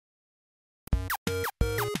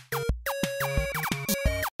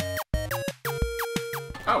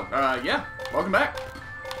Oh, yeah. Welcome back.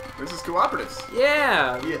 This is Co-Operatives.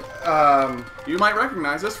 Yeah. You might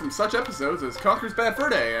recognize us from such episodes as Conker's Bad Fur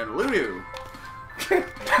Day and Ludo.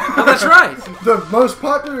 Oh, that's right. The most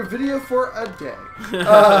popular video for a day.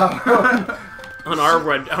 on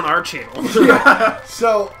our channel. Yeah.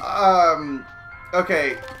 So,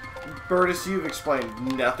 okay, Bertus, you've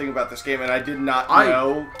explained nothing about this game, and I did not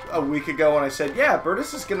know a week ago when I said, yeah,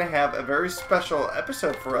 Bertus is going to have a very special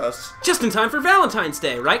episode for us. Just in time for Valentine's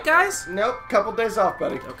Day, right, guys? Nope, couple days off,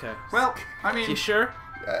 buddy. Okay. Well, I mean... You sure?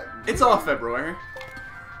 It's off February.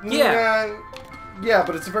 Yeah. Yeah,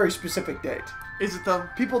 but it's a very specific date. Is it, though?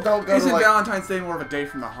 People don't go Isn't to, like... Valentine's Day more of a day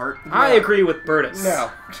from the heart? I agree with Bertus. No,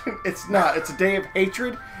 it's not. It's a day of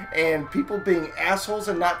hatred and people being assholes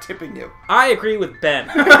and not tipping you. I agree with Ben.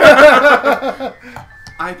 I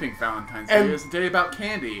think Valentine's Day is a day about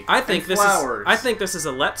candy I think and flowers. I think this is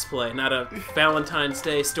a Let's Play, not a Valentine's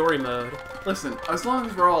Day story mode. Listen, as long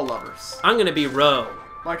as we're all lovers. I'm gonna be Ro.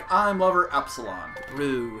 Like, I'm lover Epsilon.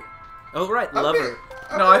 Rue. Oh, right, lover.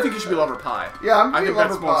 No, I think you should be lover Pi. Yeah, I'm I think lover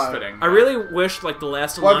that's more Pi. fitting. I really wish, like, the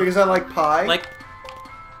last Why, one... because I like pie? Like...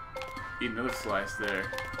 Eat another slice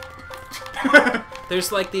there.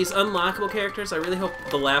 There's, like, these unlockable characters. I really hope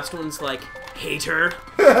the last one's, like, hater.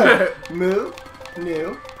 Moo,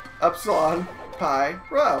 new, Upsilon, Pi,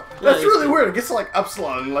 Rho. Yeah, That's really weird. It gets to, like,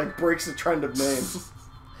 Upsilon and, like, breaks the trend of names.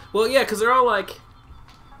 Well, yeah, because they're all, like...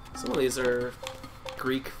 Some of these are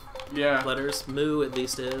Greek letters. Mu, at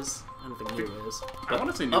least, is. I don't think Mu is. I want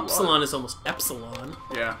to say New Upsilon is almost Epsilon.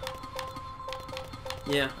 Yeah.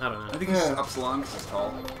 Yeah, I don't know. I think it's just Upsilon because it's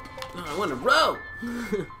tall. No, I want to row!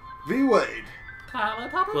 V-Wade.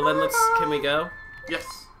 Well, then can we go?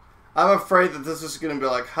 Yes. I'm afraid that this is going to be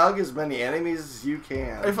like, hug as many enemies as you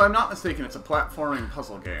can. If I'm not mistaken, it's a platforming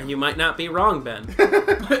puzzle game. And you might not be wrong, Ben.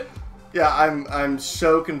 Yeah, I'm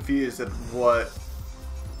so confused at what...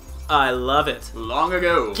 I love it. Long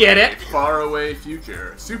ago, Get it? faraway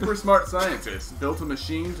future, super smart scientists built a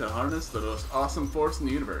machine to harness the most awesome force in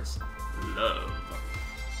the universe. Love.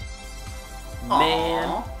 Man.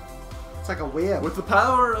 Aww. It's like a web. With the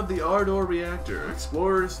power of the Ardor reactor,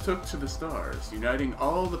 explorers took to the stars, uniting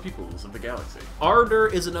all the peoples of the galaxy. Ardor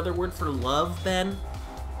is another word for love, Ben?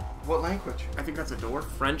 What language? I think that's a door.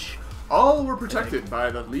 French? All were protected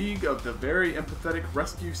by the League of the Very Empathetic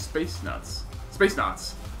Rescue Space Nuts.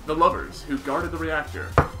 The lovers who guarded the reactor.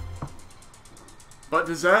 But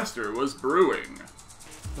disaster was brewing.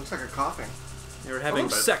 Looks like a coughing. They were having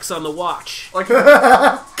sex on the watch. Like,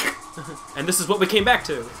 and this is what we came back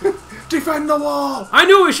to. defend the wall! I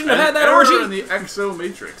knew we shouldn't have had that orgy! in the exo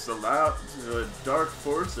matrix allowed the dark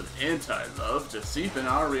force of anti-love to seep in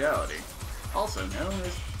our reality. Also known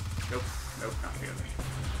as... Nope, not together.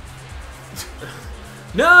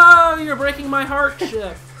 No, you're breaking my heart,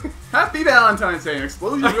 Chef. Happy Valentine's Day! An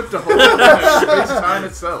explosion ripped a hole in space-time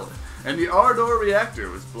itself, and the Ardor reactor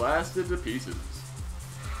was blasted to pieces.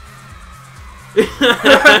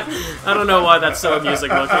 I don't know why that's so amusing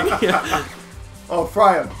looking. Oh,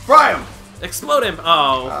 fry him! Fry him! Explode him!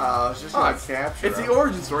 Oh. Oh, it's just like capture It's him. the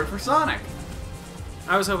origin story for Sonic.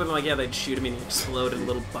 I was hoping, like, yeah, they'd shoot him and he'd explode in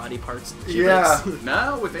little body parts. Yeah.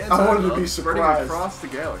 Now, with I wanted to be anti-love spreading surprised. across the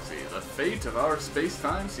galaxy, the fate of our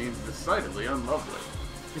space-time seems decidedly unlovely.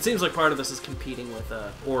 It seems like part of this is competing with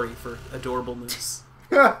Ori for adorableness.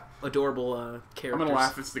 Adorable characters. I'm gonna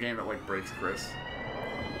laugh. It's the game that, like, breaks Chris.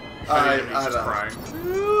 I He's just don't. crying.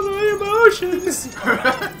 Oh, my emotions!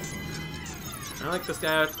 I like this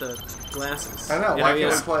guy with the glasses. I know, You why he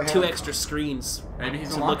can't has we play him? 2 extra screens Maybe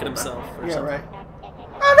he's to look at himself. Or Yeah, something. right.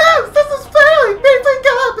 Oh no! This is failing! Me thank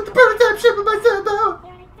God with the prototype ship of my sailboat!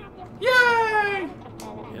 Yay!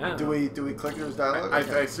 Yeah. Do we click his dialogue? I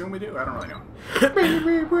assume we do. I don't really know.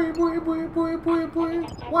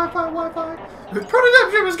 Wi-Fi. The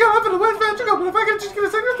prototype ship has gone up in the West Ventricle, but if I can just get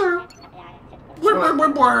a signal through.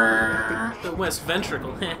 The West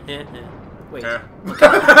Ventricle. Wait. Yeah.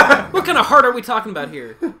 What kind of heart are we talking about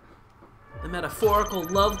here? The metaphorical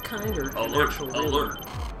love kind or an actual real Alert!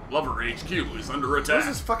 Lover HQ is under What is attack.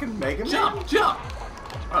 this fucking Mega Man? Jump!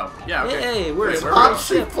 Oh, yeah, okay. Hey, we're Wait, in where are we?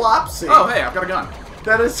 Flopsy Flopsy. Oh, hey, I've got a gun.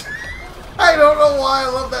 That is... I don't know why I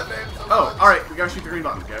love that name so Oh, much. alright, we gotta shoot the green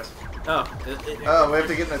buttons, guys. Oh, we have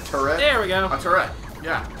to get in a turret? There we go. A turret.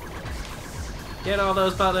 Yeah. Get all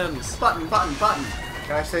those buttons. Button. Can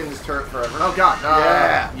I stay in this turret forever? Oh, God.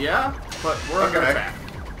 Yeah. Yeah? But we're under Okay. attack.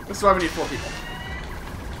 This is why we need 4 people.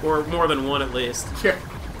 Or more than one at least. Yeah.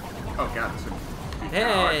 Oh, God. This would be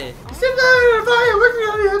hard. Hey.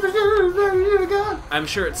 I'm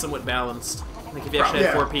sure it's somewhat balanced. Like if you actually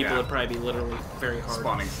had 4 people, it'd probably be literally very hard.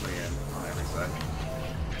 Spawning in on every side.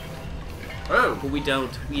 Oh! But we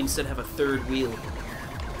don't. We instead have a 3rd wheel.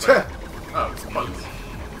 Oh, it's buttons.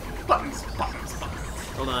 Buttons.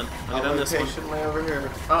 Hold on. I'll get on this one. Patiently over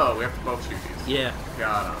here. Oh, we have to both shoot these. Yeah.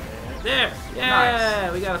 Got him. There. Yeah.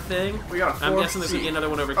 Nice. We got a thing. We got a I'm guessing there's gonna be another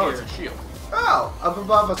one over here. Oh, it's a shield. Oh, up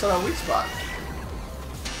above us on a weak spot.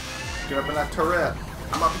 Get up in that turret.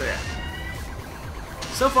 I'm up there.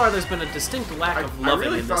 So far, there's been a distinct lack of loving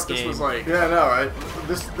really in this thought game. This was like Yeah, I know, right?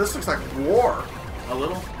 This looks like war. a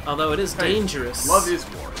little. Although it is dangerous. Love is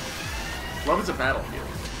war. Love is a battlefield.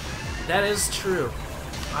 That is true.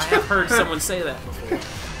 I have heard someone say that before.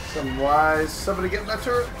 Some wise. Somebody get in that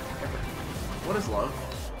turret. What is love?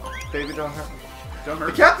 Baby, don't hurt. Don't The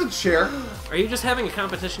hurt. captain's chair. Are you just having a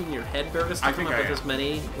competition in your head, Burgess, to I come think up I with am. as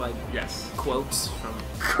many Yes. quotes from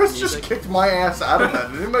Chris music? just kicked my ass out of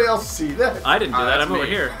that. Did anybody else see that? I didn't do that. that's I'm over me.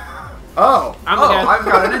 here. Oh. I'm the guy. I've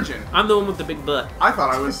got an engine. I'm the one with the big butt. I thought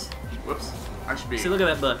I was. Whoops. I should be. See, look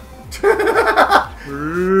at that butt.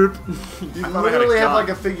 You I thought I had a literally have gun. like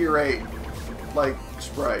a figure 8, like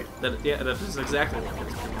sprite. That is exactly what it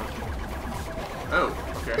is. Oh,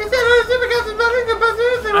 okay. I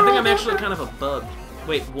think I'm actually kind of a bug.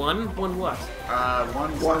 Wait, one? One what?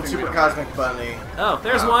 One One super cosmic bunny. Oh,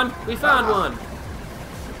 there's one. We found one.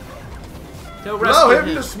 Go Blow rescue him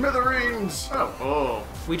him. to smithereens. Oh.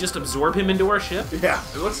 We just absorb him into our ship, Yeah.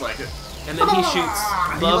 It looks like it. and then he shoots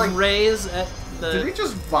He, love like- rays at the... Did he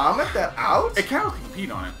just vomit that out? It kind of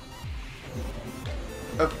compete on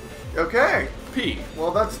it. Okay. P.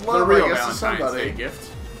 Well, that's The love, real I guess, to Valentine's Day somebody.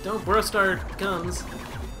 gift. Don't burst our guns.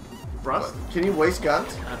 Rust? Can you waste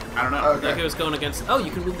guns? I don't know. Okay. Like it was going against... Oh,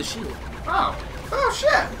 you can move the shield. Oh. Oh, shit.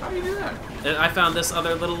 How do you do that? And I found this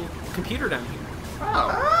other little computer down here.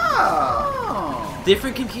 Oh. Oh.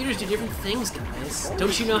 Different computers do different things, guys.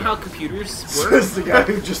 Don't you know how computers work? Says the guy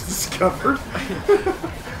who just discovered.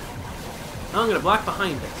 I'm gonna block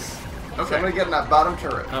behind us. Okay. So I'm gonna get in that bottom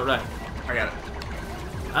turret. All right. I got it.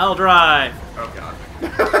 I'll drive. Oh, God.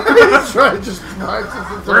 He's trying to just drive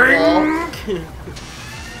us into the wall.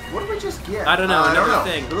 What did we just get? I don't know, I don't another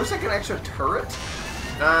know. thing. It looks like an extra turret.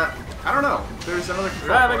 I don't know. There's another control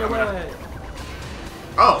Driving port. I'm gonna- away.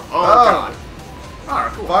 Oh, God.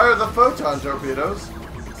 Alright, cool. Fire the photon torpedoes.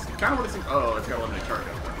 Kind of what it seems. Oh, it's got a limited charge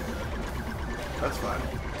up there. That's fine.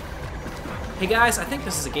 Hey guys, I think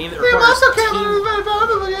this is a game that requires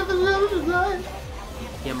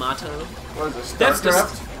Yamato. What is this, That's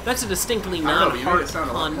StarCraft? that's a distinctly I don't know, but you made it non-heart sound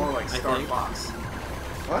a lot pun, more like I Star think. Fox.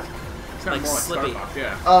 What? It sounded Like more like Slippy. Star Fox,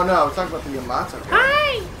 yeah. Oh no, I was talking about the Yamato guy.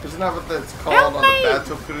 Hi! Isn't that what it's called on the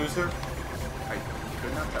Battle Cruiser? I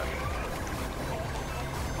could not tell you.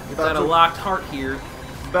 We've got a locked heart here.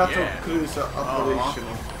 Battle Yeah. Cruiser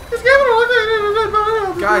operational.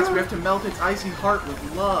 Guys, we have to melt its icy heart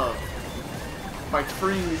with love by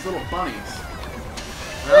freeing these little bunnies.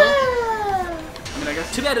 Well, I mean, I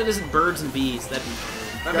guess too bad it isn't birds and bees. That'd be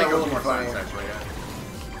fun. that Yeah, makes a it little would more be sense, funny. actually.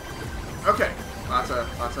 Yeah. Okay, lots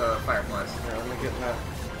of fireflies. Yeah, let me get in that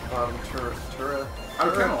bottom turret. I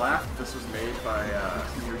would kind of laugh if this was made by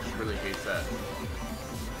someone who just really hates that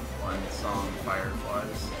one song,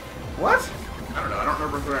 Fireflies. What? I don't know. I don't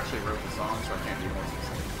remember who actually wrote the song, so I can't be more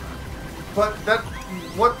specific than But that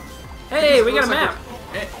what? Hey, we got a Looks like map.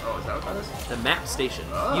 that. Oh, is that what that is? The map station.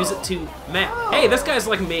 Oh. Use it to map. Oh. Hey, this guy's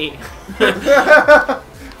like me.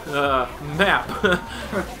 Map.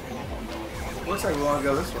 Looks like we want to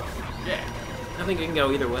go this way. Yeah. I think it can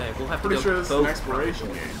go either way. We'll have to Pretty go sure this is both. an exploration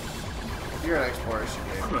game. You're an exploration I'm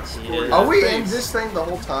game. gonna explore Yeah. Are we your in face. this thing the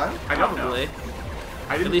whole time? I don't know. Probably.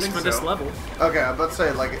 I didn't At least think for this so. level. Okay, I'm about to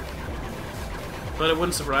say like, But it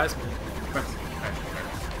wouldn't surprise me. That's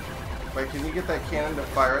actually like, can you get that cannon to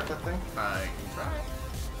fire at that thing? fair. I can try.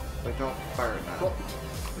 Like, don't fire it now.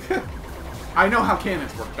 Well, I know how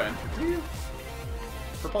cannons work, Ben.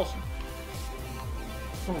 Propulsion.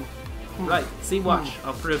 Right. See, watch.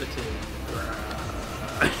 I'll prove it to you.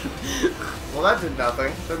 Well, that did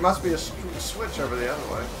nothing. There must be a switch over the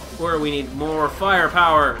other way. Or we need more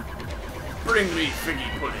firepower. Bring me figgy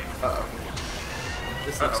pudding. Uh-oh.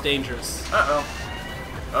 This looks Uh-oh. dangerous. Uh-oh.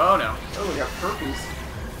 Oh, no. Oh, we got herpes.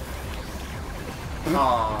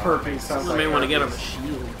 Aw. Herpes sounds Someone like may want to get on a herpes.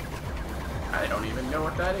 shield. I don't even know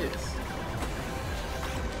what that is.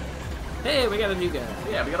 Hey, we got a new guy.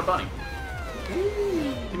 Yeah, we got a bunny.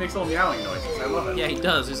 He makes little meowing noises. I love it. Yeah, he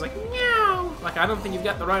does. He's like, meow. Like, I don't think you've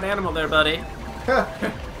got the right animal there, buddy.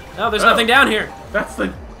 Yeah. Oh, there's nothing down here. That's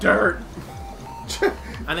the dirt.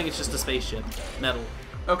 I think it's just a spaceship. Metal.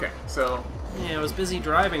 Okay, so Yeah, I was busy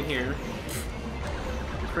driving here.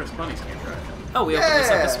 Chris, bunnies can't drive. Oh, we opened this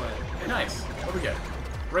up this Yeah. way. Hey, nice. What do we get?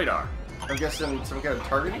 Radar. I'm guessing some kind of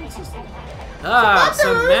targeting system. Ah,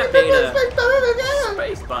 some map data.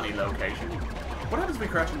 Space bunny location. What happens if we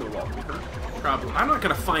crash into the wall? Probably. I'm not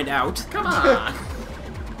gonna find out. Come on.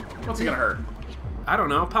 What's he gonna hurt? I don't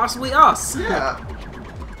know. Possibly us. Yeah.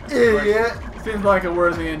 Idiot. Seems like a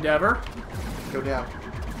worthy endeavor. Go down.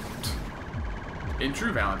 In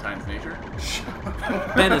true Valentine's nature.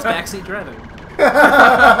 Ben is backseat driving.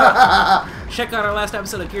 Check out our last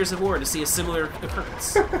episode of Gears of War to see a similar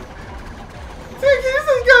occurrence.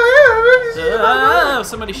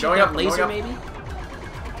 Somebody shoot that laser, maybe?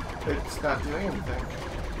 It's not doing anything.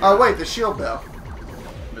 Oh, wait, the shield bell.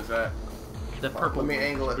 What is that? The purple, let me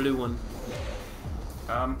angle it. Blue one.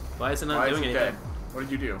 Why is it not doing anything? Dead? What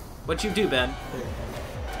did you do? What'd you do, Ben?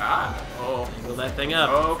 Oh. Angle that thing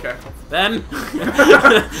up. Oh, okay. Ben!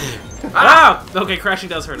 Ah! Okay, crashing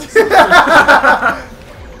does hurt us.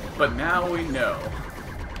 But now we know.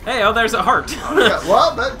 Hey, oh, there's a heart.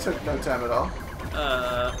 Well, that took no time at all.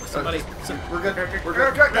 Somebody... We're good. We're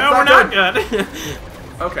good. No, we're not good.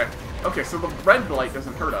 Okay. Okay, so the red light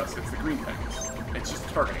doesn't hurt us. It's the green things. It's just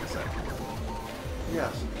targeting us.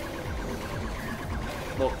 Yes.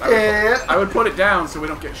 Well, I would put it down so we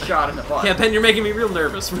don't get shot in the butt. Yeah, Ben, you're making me real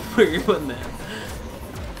nervous with where you're putting that.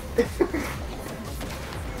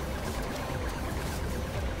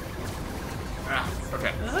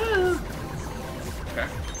 Okay. Okay.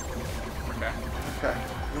 Okay. Okay.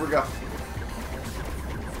 Here we go.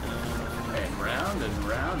 And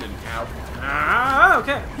round and out. Ah,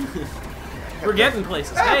 okay. We're getting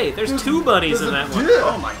places. Hey, there's two bunnies in that one.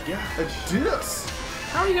 Oh my god. A diss.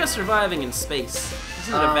 How are you guys surviving in space?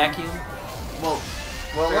 Isn't it a vacuum? Well,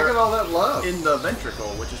 look at all that love. In the ventricle,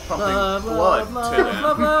 which is pumping Blah, blood blah, to them.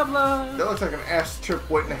 blah, blah, blah. That looks like an ass trip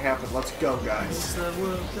waiting to happen. Let's go, guys.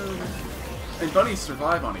 And bunnies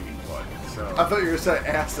survive on eating blood, so... I thought you were going to say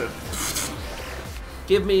acid.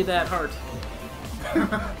 Give me that heart.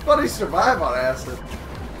 Bunnies survive on acid.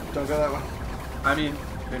 Don't go that way. I mean,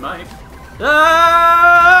 they might.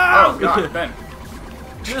 Ah! Oh god, Ben.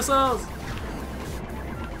 Missiles!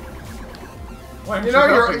 You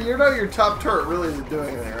know your top turret really isn't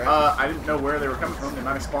doing anything, right? I didn't know where they were coming from. They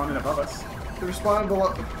might have spawned in above us. They're spawning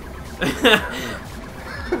below.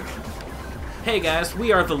 Hey guys,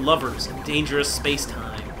 we are the lovers in dangerous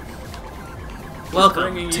space-time.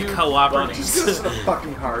 Welcome to Co-Operatives. Just give us a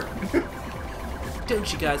fucking heart.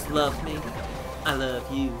 Don't you guys love me? I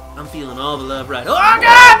love you. I'm feeling all the love right. Oh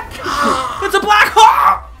god! It's a black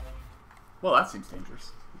hole! Well, that seems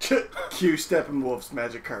dangerous. Q Steppenwolf's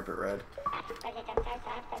magic carpet ride.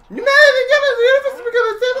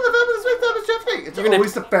 It's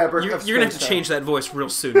always the fabric of You're gonna have to change that voice real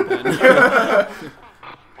soon, Ben.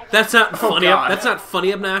 That's not funny. That's not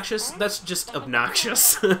funny obnoxious. That's just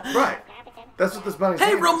obnoxious. Right. That's what this bunny's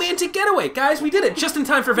Hey, romantic getaway, guys! We did it just in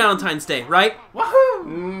time for Valentine's Day, right?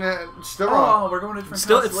 Woohoo! Still wrong. Oh, we're going to different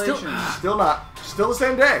constellations. Still not. Still the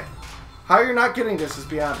same day. How you're not getting this is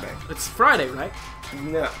beyond me. It's Friday, right?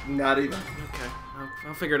 No, not even. Okay,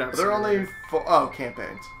 I'll figure it out. They're only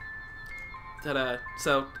campaigns. But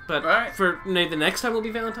right. For maybe the next time will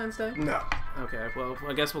be Valentine's Day? No. Okay, well,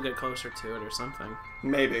 I guess we'll get closer to it or something.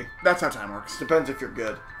 Maybe. That's how time works. Depends if you're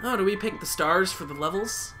good. Oh, do we pick the stars for the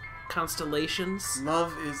levels? Constellations?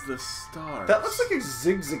 Love is the stars. That looks like a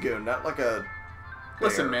zigzagoon, not like a...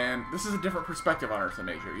 Listen, man, this is a different perspective on Earth and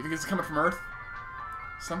nature. You think it's coming from Earth?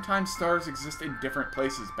 Sometimes stars exist in different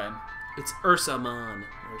places, Ben. It's Ursamon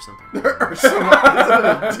or something.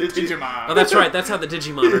 Ursamon. Digimon. Oh, that's right. That's how the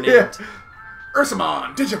Digimon are named.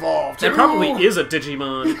 Ursamon, Digivolve. That probably is a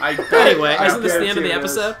Digimon. Anyway, isn't this the end of the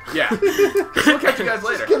episode? Yeah. We'll catch you guys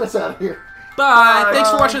later. Get us out of here. Bye. Thanks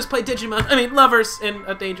for watching us play Digimon. I mean, lovers in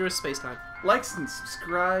a dangerous space-time. Likes and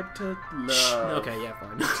subscribe to love. Okay, yeah,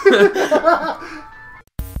 fine.